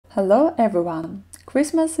Hello everyone!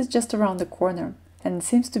 Christmas is just around the corner and it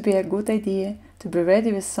seems to be a good idea to be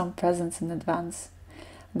ready with some presents in advance.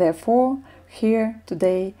 Therefore, here,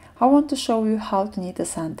 today, I want to show you how to knit a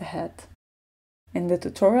Santa hat. In the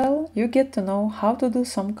tutorial, you get to know how to do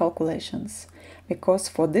some calculations, because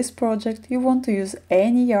for this project you want to use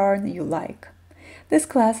any yarn you like. This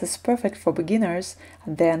class is perfect for beginners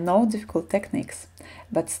and there are no difficult techniques,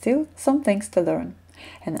 but still some things to learn,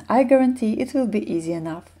 and I guarantee it will be easy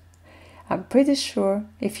enough. I'm pretty sure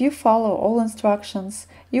if you follow all instructions,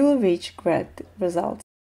 you will reach great results.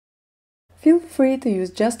 Feel free to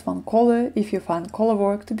use just one color if you find color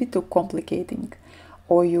work to be too complicating,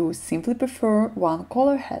 or you simply prefer one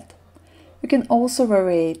color hat. You can also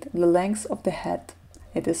vary the length of the hat.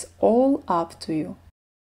 It is all up to you.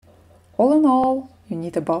 All in all, you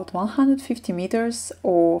need about 150 meters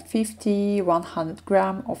or 50-100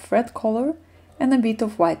 grams of red color and a bit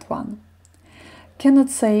of white one.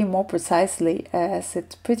 Cannot say more precisely as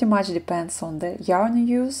it pretty much depends on the yarn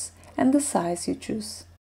you use and the size you choose.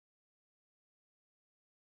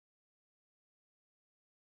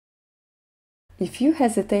 If you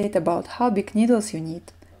hesitate about how big needles you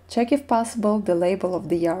need, check if possible the label of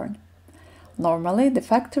the yarn. Normally the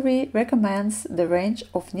factory recommends the range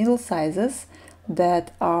of needle sizes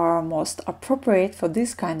that are most appropriate for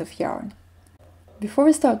this kind of yarn. Before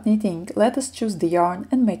we start knitting, let us choose the yarn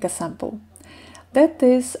and make a sample. That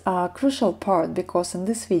is a crucial part because in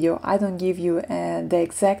this video I don't give you the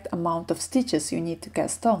exact amount of stitches you need to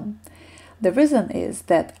cast on. The reason is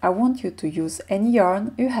that I want you to use any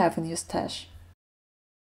yarn you have in your stash.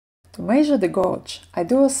 To measure the gauge, I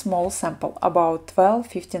do a small sample about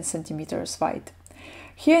 12-15 centimeters wide.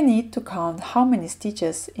 Here I need to count how many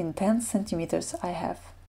stitches in 10 centimeters I have.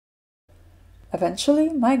 Eventually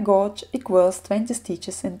my gauge equals 20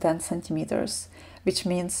 stitches in 10 centimeters, which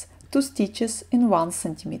means 2 stitches in 1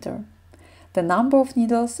 centimeter. The number of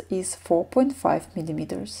needles is 4.5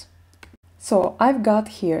 millimeters. So I've got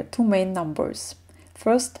here two main numbers.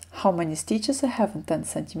 First, how many stitches I have in 10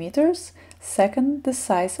 centimeters. Second, the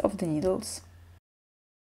size of the needles.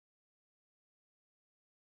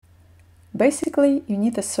 Basically, you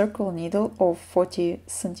need a circle needle of 40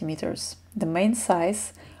 centimeters, the main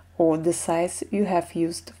size or the size you have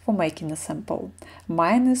used for making a sample.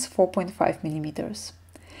 Mine is 4.5 millimeters.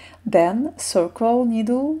 Then circle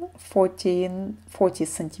needle 40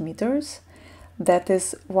 centimeters, that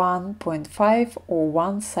is 1.5 or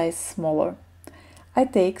one size smaller. I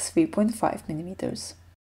take 3.5 millimeters.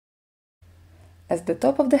 As the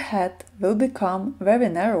top of the hat will become very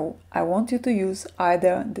narrow, I want you to use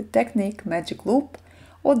either the technique magic loop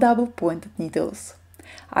or double pointed needles.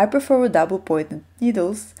 I prefer double pointed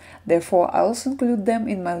needles, therefore I also include them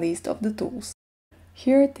in my list of the tools.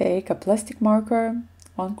 Here I take a plastic marker,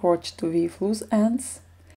 one crochet to weave loose ends,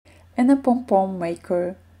 and a pom-pom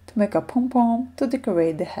maker to make a pom-pom to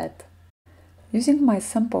decorate the hat. Using my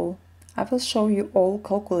sample, I will show you all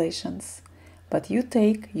calculations, but you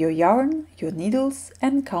take your yarn, your needles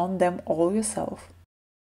and count them all yourself.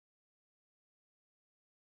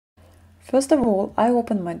 First of all, I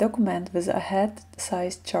open my document with a hat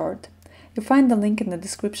size chart. You find the link in the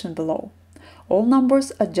description below. All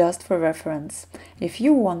numbers are just for reference. If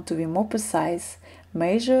you want to be more precise,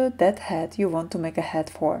 measure that hat you want to make a hat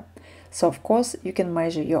for. So of course you can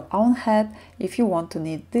measure your own hat if you want to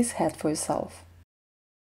knit this hat for yourself.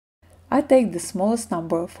 I take the smallest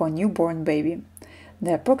number for a newborn baby.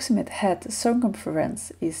 The approximate hat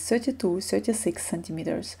circumference is 32-36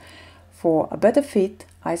 centimeters. For a better fit,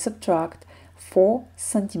 I subtract 4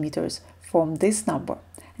 centimeters from this number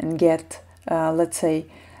and get, let's say,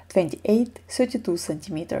 28-32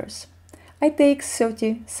 centimeters. I take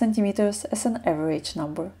 30 centimeters as an average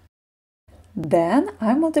number. Then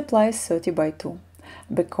I multiply 30 by 2,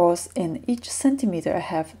 because in each centimeter I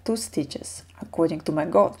have 2 stitches, according to my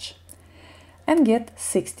gauge, and get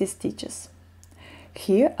 60 stitches.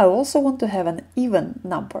 Here I also want to have an even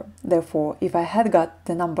number, therefore if I had got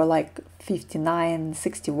the number like 59,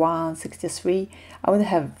 61, 63, I would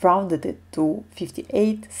have rounded it to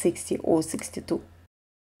 58, 60 or 62.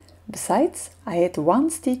 Besides, I add 1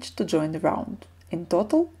 stitch to join the round. In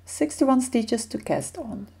total, 61 stitches to cast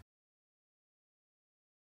on.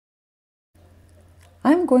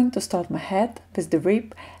 I'm going to start my hat with the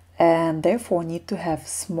rib and therefore need to have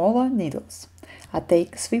smaller needles. I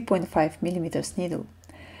take 3.5 millimeters needle.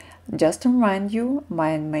 Just to remind you,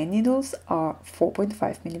 my main needles are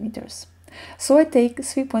 4.5 millimeters. So I take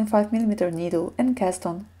 3.5 millimeter needle and cast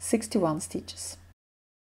on 61 stitches.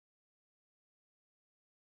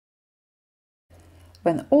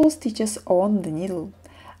 When all stitches are on the needle,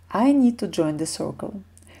 I need to join the circle.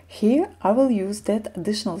 Here I will use that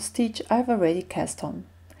additional stitch I've already cast on.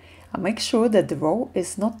 I make sure that the row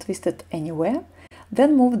is not twisted anywhere,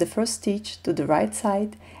 then move the first stitch to the right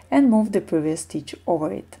side and move the previous stitch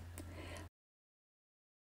over it.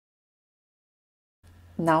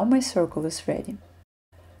 Now my circle is ready.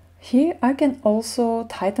 Here I can also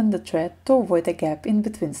tighten the thread to avoid a gap in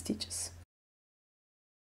between stitches.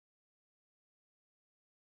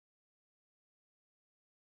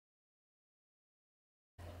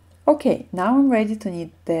 Okay, now I'm ready to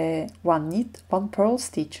knit the one knit, one purl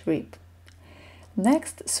stitch rib.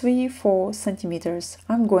 Next 3-4 centimeters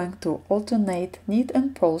I'm going to alternate knit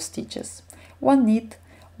and purl stitches. One knit,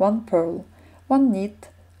 one purl, one knit,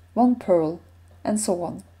 one purl, and so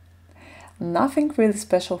on. Nothing really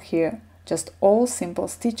special here, just all simple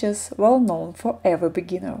stitches well known for every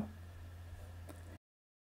beginner.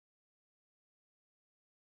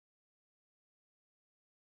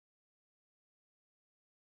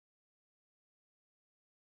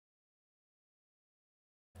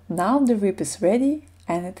 Now the rib is ready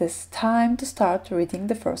and it is time to start reading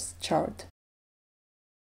the first chart.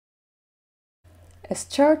 As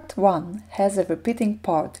chart 1 has a repeating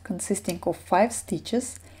part consisting of 5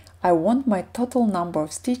 stitches, I want my total number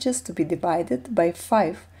of stitches to be divided by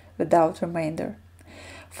 5 without remainder.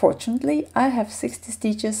 Fortunately, I have 60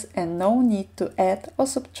 stitches and no need to add or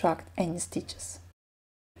subtract any stitches.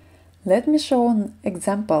 Let me show an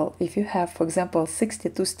example if you have, for example,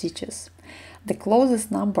 62 stitches. The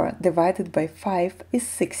closest number divided by 5 is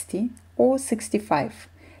 60 or 65.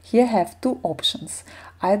 Here I have two options,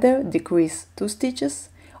 either decrease 2 stitches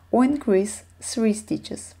or increase 3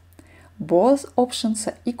 stitches. Both options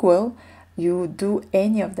are equal, you do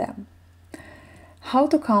any of them. How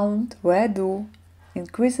to count, where do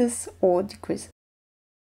increases or decreases.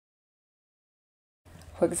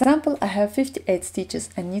 For example, I have 58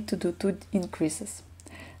 stitches and need to do 2 increases.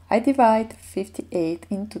 I divide 58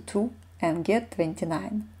 into 2 and get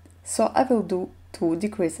 29. So I will do 2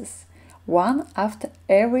 decreases, one after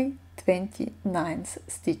every 29th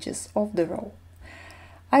stitches of the row.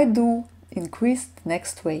 I do increase the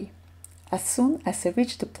next way. As soon as I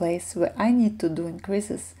reach the place where I need to do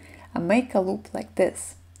increases, I make a loop like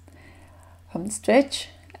this. From stretch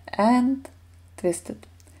and twisted.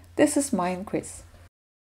 This is my increase.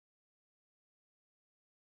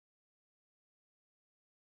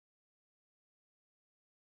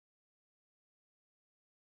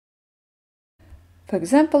 For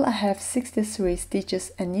example, I have 63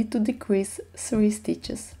 stitches and need to decrease 3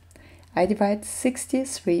 stitches. I divide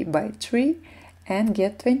 63 by 3 and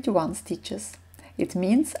get 21 stitches. It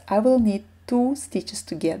means I will need 2 stitches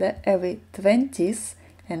together every 20th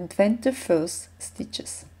and 21st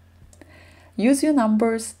stitches. Use your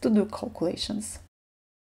numbers to do calculations.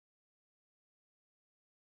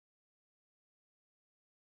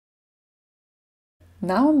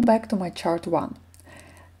 Now I'm back to my chart 1.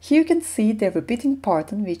 Here you can see the repeating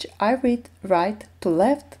pattern which I read right to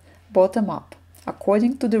left, bottom up,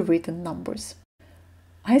 according to the written numbers.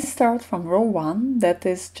 I start from row 1, that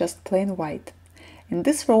is just plain white. In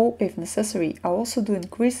this row, if necessary, I also do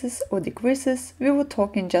increases or decreases we were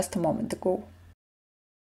talking just a moment ago.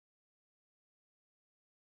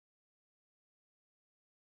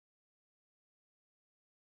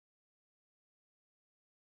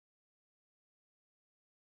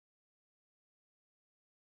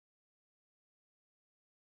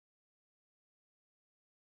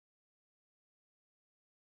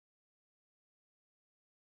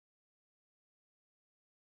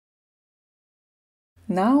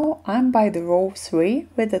 Now I'm by the row 3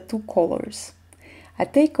 with the 2 colors. I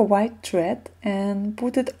take a white thread and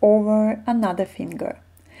put it over another finger.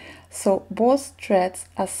 So both threads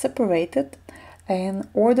are separated in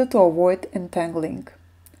order to avoid entangling.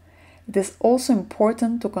 It is also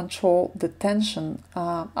important to control the tension,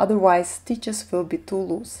 otherwise stitches will be too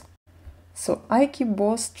loose. So I keep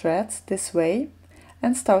both threads this way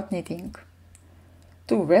and start knitting.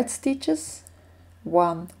 2 red stitches,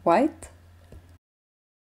 1 white,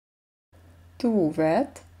 2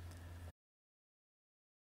 red,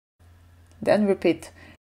 then repeat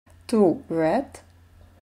 2 red,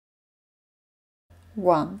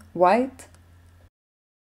 1 white,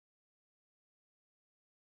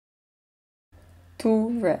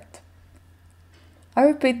 2 red. I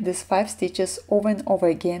repeat these 5 stitches over and over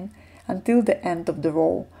again until the end of the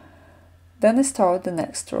row. Then I start the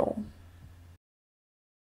next row.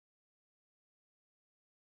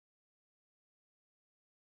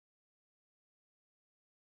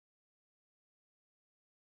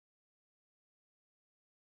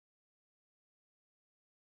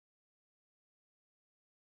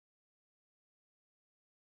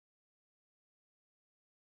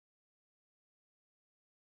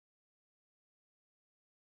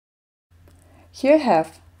 Here I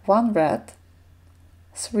have 1 red,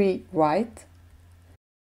 3 white,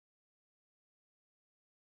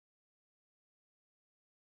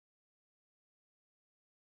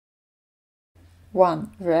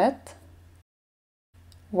 1 red,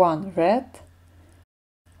 1 red,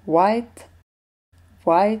 white,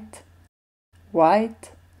 white,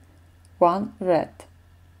 white, 1 red.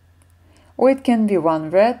 Or it can be 1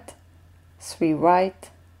 red, 3 white,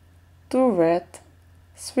 2 red,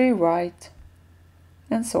 3 white,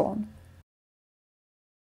 and so on.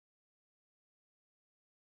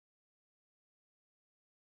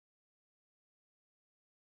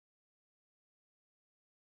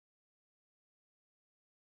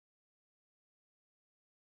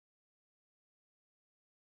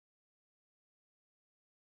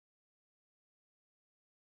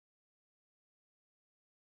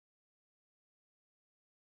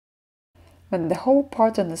 When the whole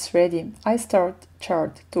pattern is ready, I start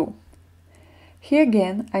chart 2. Here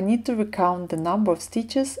again, I need to recount the number of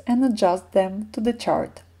stitches and adjust them to the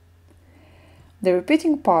chart. The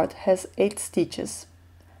repeating part has 8 stitches.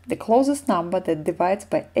 The closest number that divides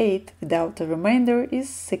by 8 without a remainder is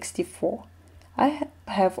 64. I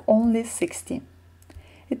have only 60.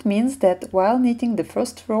 It means that while knitting the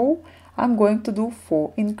first row, I'm going to do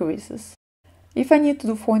 4 increases. If I need to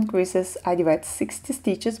do 4 increases, I divide 60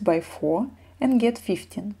 stitches by 4 and get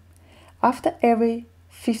 15. After every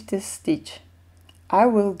 50th stitch, I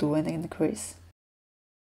will do an increase.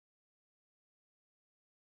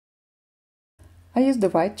 I use the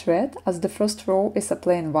white thread as the first row is a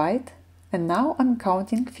plain white, and now I'm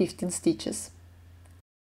counting 15 stitches.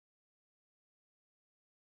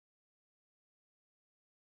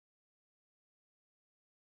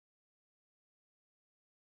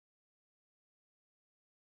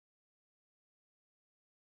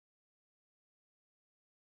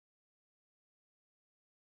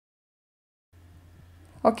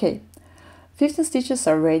 Okay, 15 stitches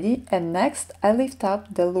are ready, and next I lift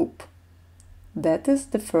up the loop. That is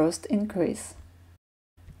the first increase.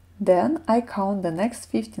 Then I count the next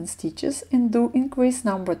 15 stitches and do increase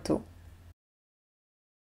number 2.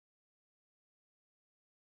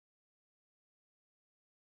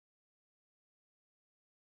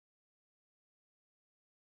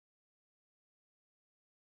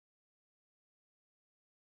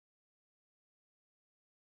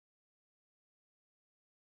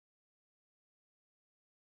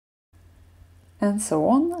 And so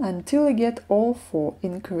on until I get all 4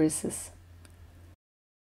 increases.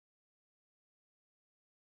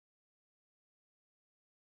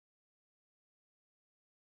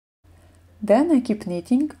 Then I keep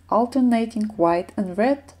knitting, alternating white and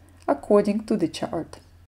red according to the chart.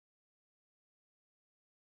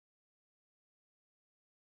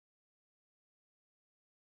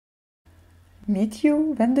 Meet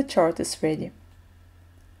you when the chart is ready.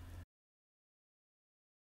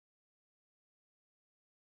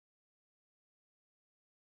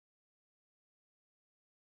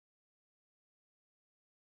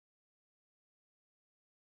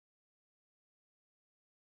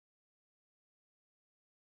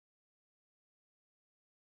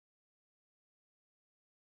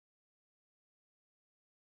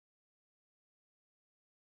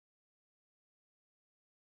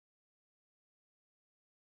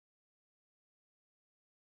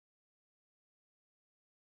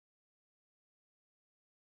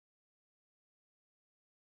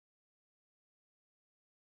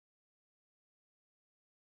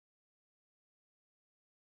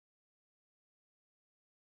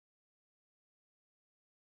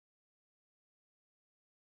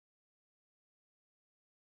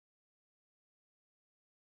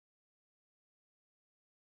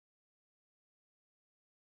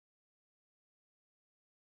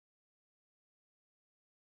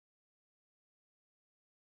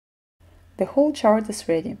 The whole chart is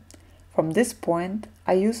ready. From this point,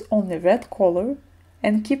 I use only red color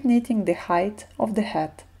and keep knitting the height of the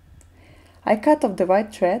hat. I cut off the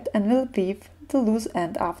white thread and will weave the loose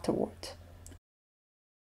end afterward.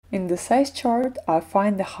 In the size chart, I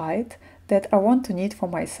find the height that I want to knit for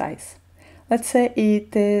my size. Let's say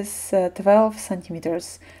it is 12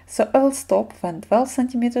 centimeters, so I'll stop when 12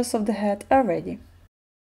 centimeters of the hat are ready.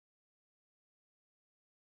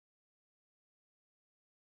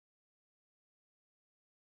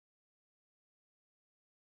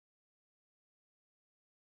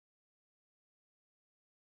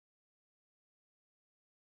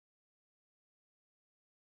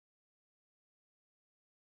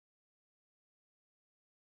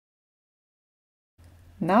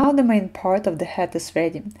 Now the main part of the hat is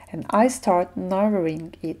ready, and I start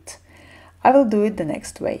narrowing it. I will do it the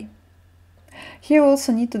next way. Here you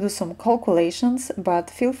also need to do some calculations, but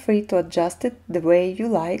feel free to adjust it the way you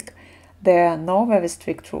like. There are no very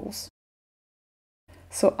strict rules.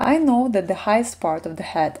 So I know that the highest part of the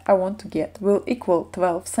head I want to get will equal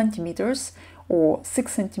 12 centimeters or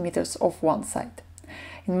 6 centimeters of one side.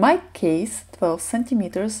 In my case, 12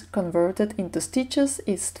 centimeters converted into stitches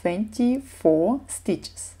is 24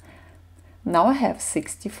 stitches. Now I have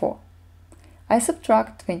 64. I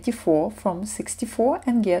subtract 24 from 64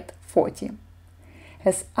 and get 40.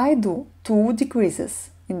 As I do 2 decreases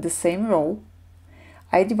in the same row,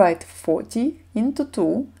 I divide 40 into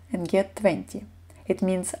 2 and get 20. It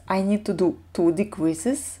means I need to do 2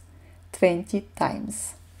 decreases 20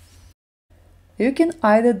 times. You can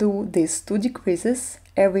either do these 2 decreases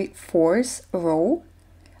every 4th row.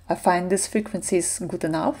 I find this frequency is good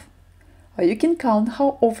enough. Or you can count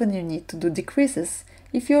how often you need to do decreases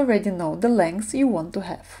if you already know the length you want to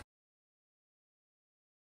have.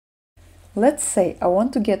 Let's say I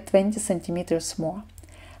want to get 20 centimeters more.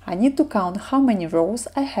 I need to count how many rows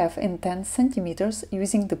I have in 10 centimeters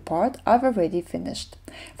using the part I've already finished.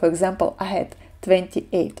 For example, I had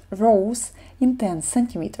 28 rows in 10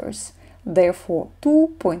 centimeters, therefore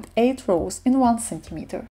 2.8 rows in 1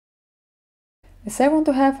 centimeter. If I want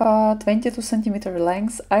to have a 22 centimeter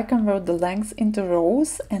length, I convert the length into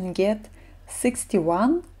rows and get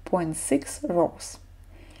 61.6 rows.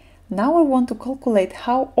 Now I want to calculate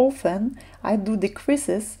how often I do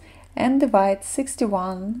decreases and divide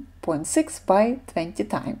 61.6 by 20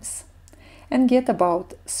 times and get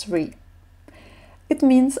about 3. It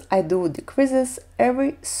means I do decreases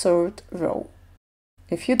every 3rd row.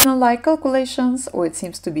 If you don't like calculations or it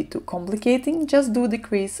seems to be too complicated, just do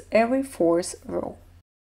decrease every 4th row.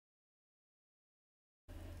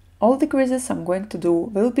 All decreases I'm going to do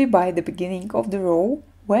will be by the beginning of the row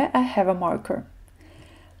where I have a marker.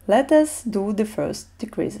 Let us do the first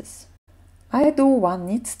decreases. I do 1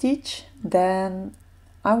 knit stitch, then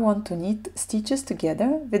I want to knit stitches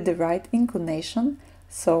together with the right inclination,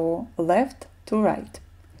 so left to right.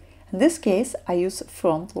 In this case, I use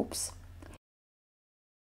front loops.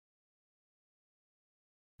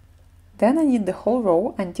 Then I knit the whole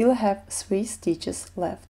row until I have 3 stitches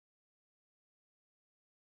left.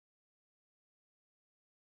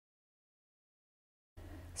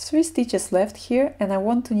 Three stitches left here, and I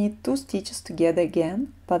want to knit 2 stitches together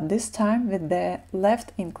again, but this time with the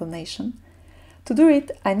left inclination. To do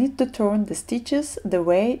it, I need to turn the stitches the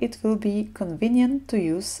way it will be convenient to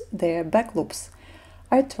use their back loops.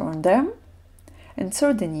 I turn them,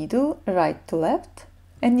 insert the needle right to left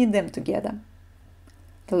and knit them together.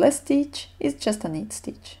 The last stitch is just a knit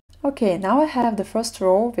stitch. Okay, now I have the first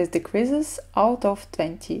row with decreases out of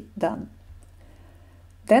 20 done.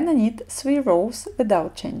 Then I knit 3 rows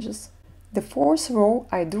without changes. The 4th row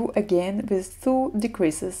I do again with 2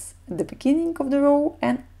 decreases at the beginning of the row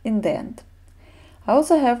and in the end. I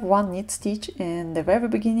also have 1 knit stitch in the very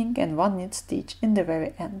beginning and 1 knit stitch in the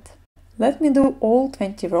very end. Let me do all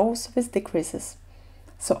 20 rows with decreases.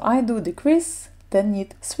 So I do decrease, then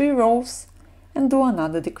knit 3 rows and do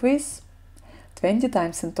another decrease, 20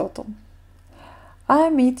 times in total. I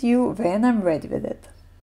meet you when I'm ready with it.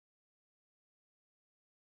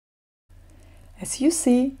 As you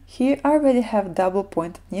see, here I already have double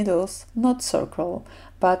pointed needles, not circle,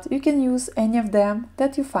 but you can use any of them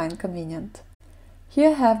that you find convenient. Here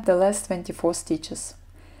I have the last 24 stitches.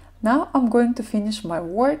 Now I'm going to finish my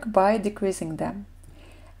work by decreasing them.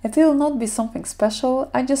 It will not be something special,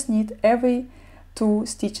 I just knit every 2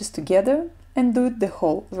 stitches together and do the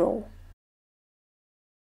whole row.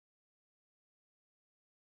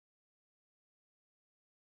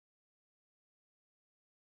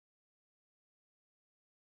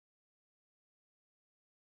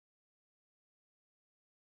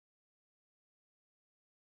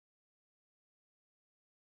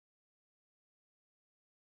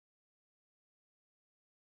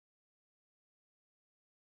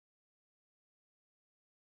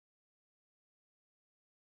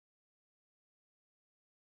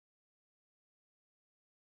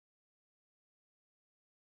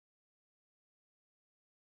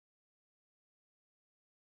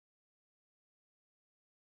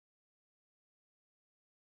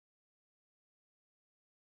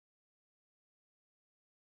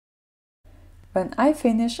 When I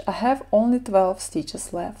finish, I have only 12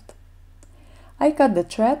 stitches left. I cut the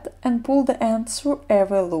thread and pull the end through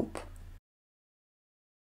every loop.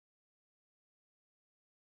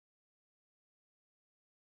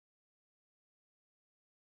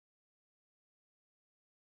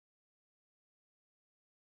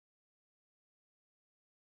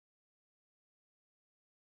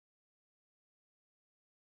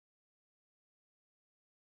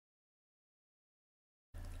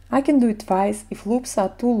 I can do it twice if loops are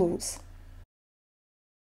too loose.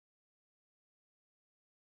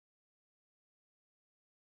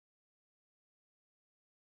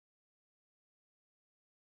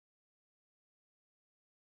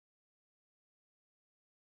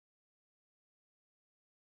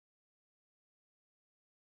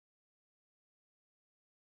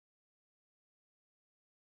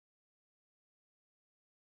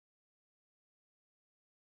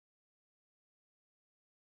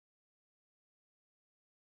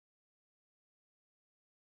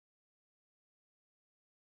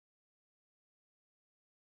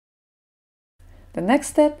 The next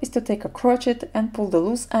step is to take a crochet and pull the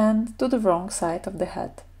loose end to the wrong side of the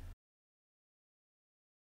head.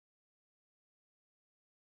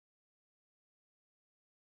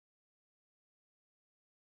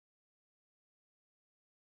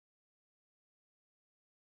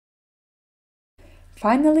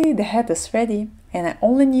 Finally, the head is ready and I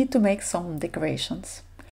only need to make some decorations.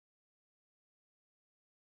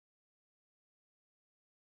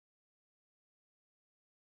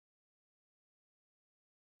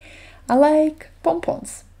 I like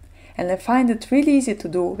pompons, and I find it really easy to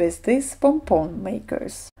do with these pompon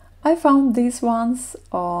makers. I found these ones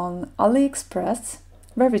on AliExpress,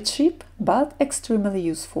 very cheap but extremely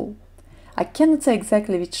useful. I cannot say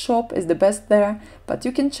exactly which shop is the best there, but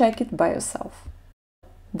you can check it by yourself.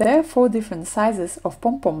 There are 4 different sizes of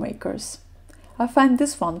pom-pom makers. I find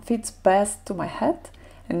this one fits best to my head,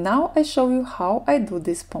 and now I show you how I do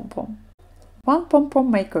this pom-pom. One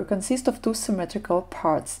pom-pom maker consists of 2 symmetrical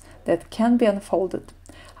parts that can be unfolded.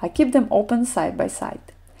 I keep them open side by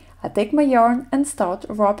side. I take my yarn and start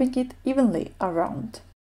wrapping it evenly around.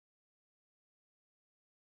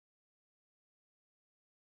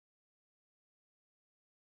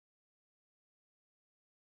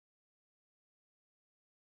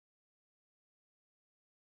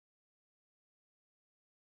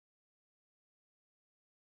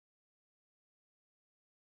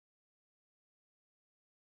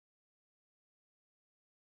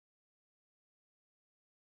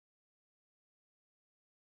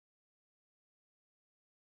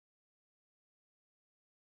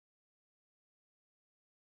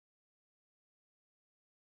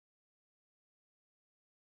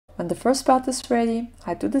 When the first part is ready,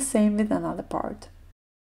 I do the same with another part.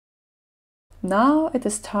 Now it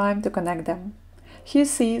is time to connect them. Here you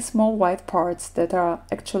see small white parts that are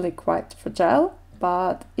actually quite fragile,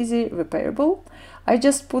 but easy repairable. I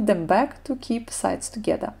just put them back to keep sides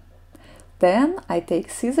together. Then I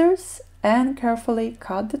take scissors and carefully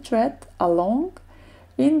cut the thread along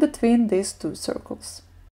in between these 2 circles.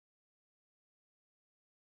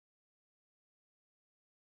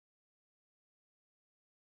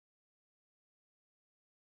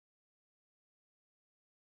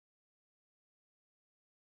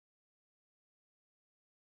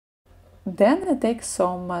 Then I take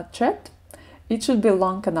some thread. It should be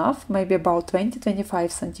long enough, maybe about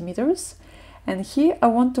 20-25 centimeters. And here I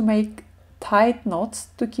want to make tight knots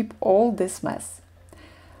to keep all this mess.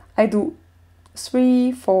 I do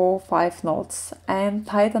 3, 4, 5 knots and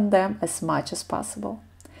tighten them as much as possible.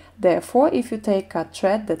 Therefore, if you take a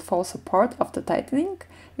thread that falls apart after tightening,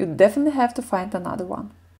 you definitely have to find another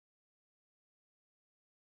one.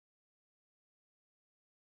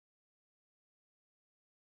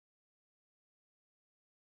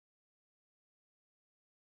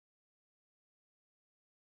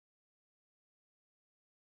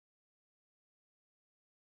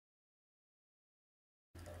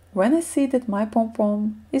 When I see that my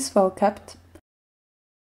pom-pom is well kept,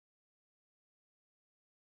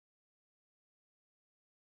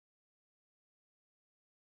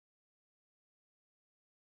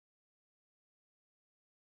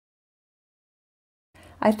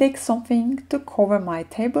 I take something to cover my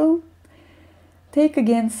table, take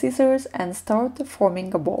again scissors and start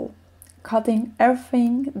forming a ball, cutting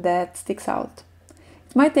everything that sticks out.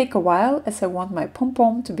 It might take a while as I want my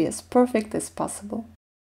pom-pom to be as perfect as possible.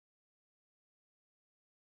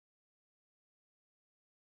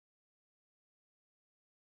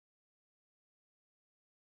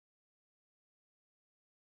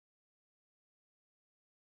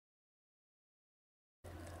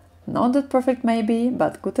 Not that perfect maybe,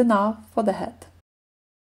 but good enough for the head.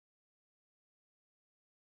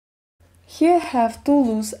 Here I have 2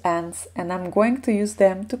 loose ends and I'm going to use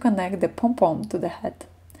them to connect the pom-pom to the head.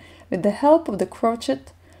 With the help of the crochet,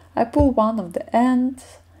 I pull one of the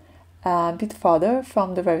ends a bit further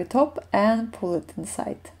from the very top and pull it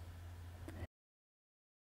inside.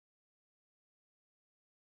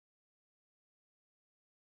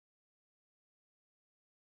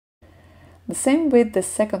 The same with the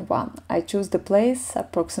second one. I choose the place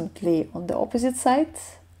approximately on the opposite side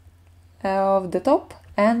of the top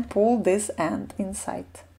and pull this end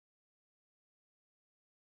inside.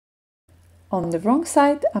 On the wrong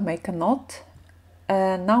side I make a knot,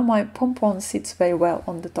 and now my pom-pom sits very well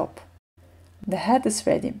on the top. The head is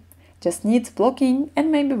ready, just needs blocking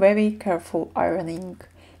and maybe very careful ironing.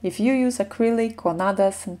 If you use acrylic or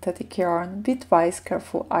other synthetic yarn, be advise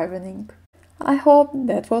careful ironing. I hope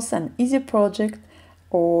that was an easy project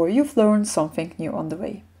or you've learned something new on the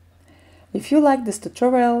way. If you like this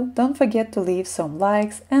tutorial, don't forget to leave some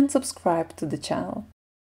likes and subscribe to the channel.